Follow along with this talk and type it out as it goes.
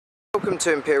Welcome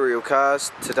to Imperial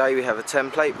Cars. Today we have a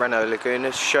template Renault Laguna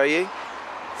to show you.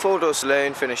 4-door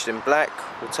saloon finished in black.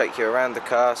 We'll take you around the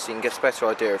car so you can get a better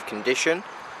idea of condition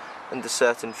and the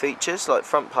certain features like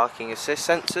front parking assist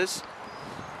sensors,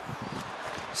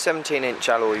 17-inch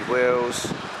alloy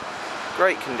wheels,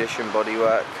 great condition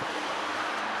bodywork,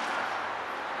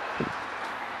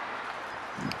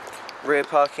 rear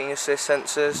parking assist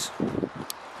sensors,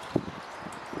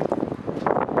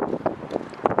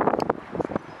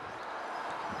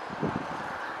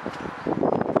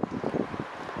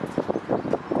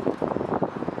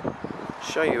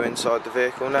 show you inside the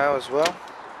vehicle now as well.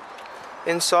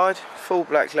 Inside, full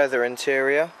black leather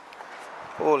interior,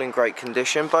 all in great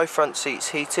condition, both front seats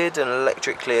heated and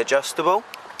electrically adjustable.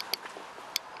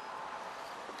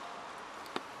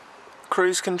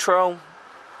 Cruise control,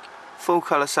 full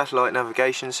colour satellite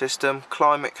navigation system,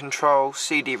 climate control,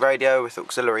 CD radio with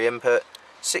auxiliary input,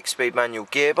 6-speed manual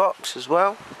gearbox as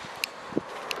well.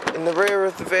 In the rear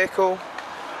of the vehicle,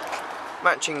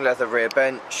 matching leather rear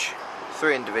bench,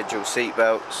 3 individual seat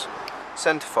belts,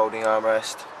 centre folding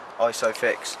armrest,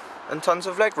 ISOFIX and tons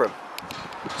of legroom.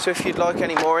 So if you'd like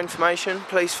any more information,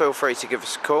 please feel free to give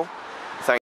us a call.